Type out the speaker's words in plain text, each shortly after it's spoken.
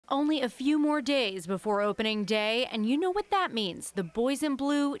Only a few more days before opening day, and you know what that means. The boys in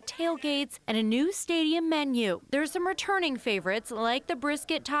blue, tailgates, and a new stadium menu. There's some returning favorites like the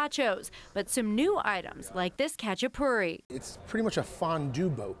brisket tachos, but some new items like this khachapuri. It's pretty much a fondue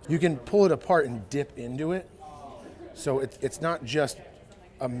boat. You can pull it apart and dip into it. So it's not just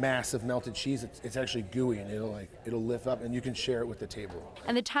a mass of melted cheese, it's actually gooey, and it'll lift up, and you can share it with the table.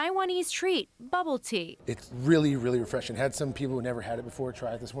 And the Taiwanese treat, bubble tea. It's really, really refreshing. Had some people who never had it before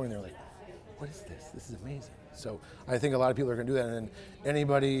try it this morning. They're like, what is this? This is amazing. So I think a lot of people are gonna do that, and then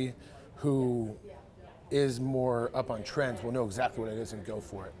anybody who is more up on trends will know exactly what it is and go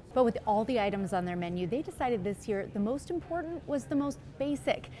for it. But with all the items on their menu, they decided this year the most important was the most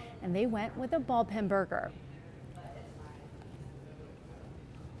basic, and they went with a ballpen burger.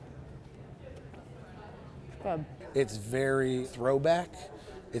 Good. It's very throwback.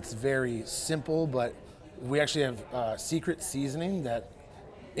 It's very simple, but we actually have secret seasoning that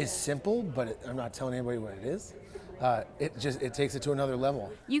is simple, but I'm not telling anybody what it is. It takes it to another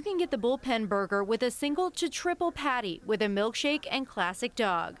level. You can get the bullpen burger with a single to triple patty with a milkshake and classic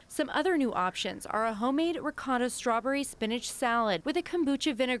dog. Some other new options are a homemade ricotta strawberry spinach salad with a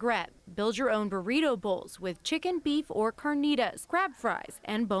kombucha vinaigrette, build your own burrito bowls with chicken, beef, or carnitas, crab fries,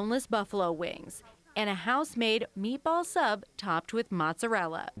 and boneless buffalo wings, and a house-made meatball sub topped with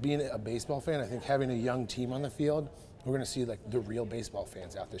mozzarella. Being a baseball fan, I think having a young team on the field, we're going to see like the real baseball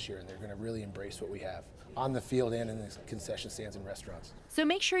fans out this year, and they're going to really embrace what we have on the field and in the concession stands and restaurants. So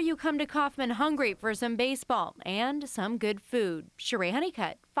make sure you come to Kauffman hungry for some baseball and some good food. Sheree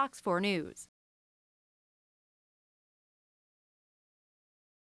Honeycutt, Fox 4 News.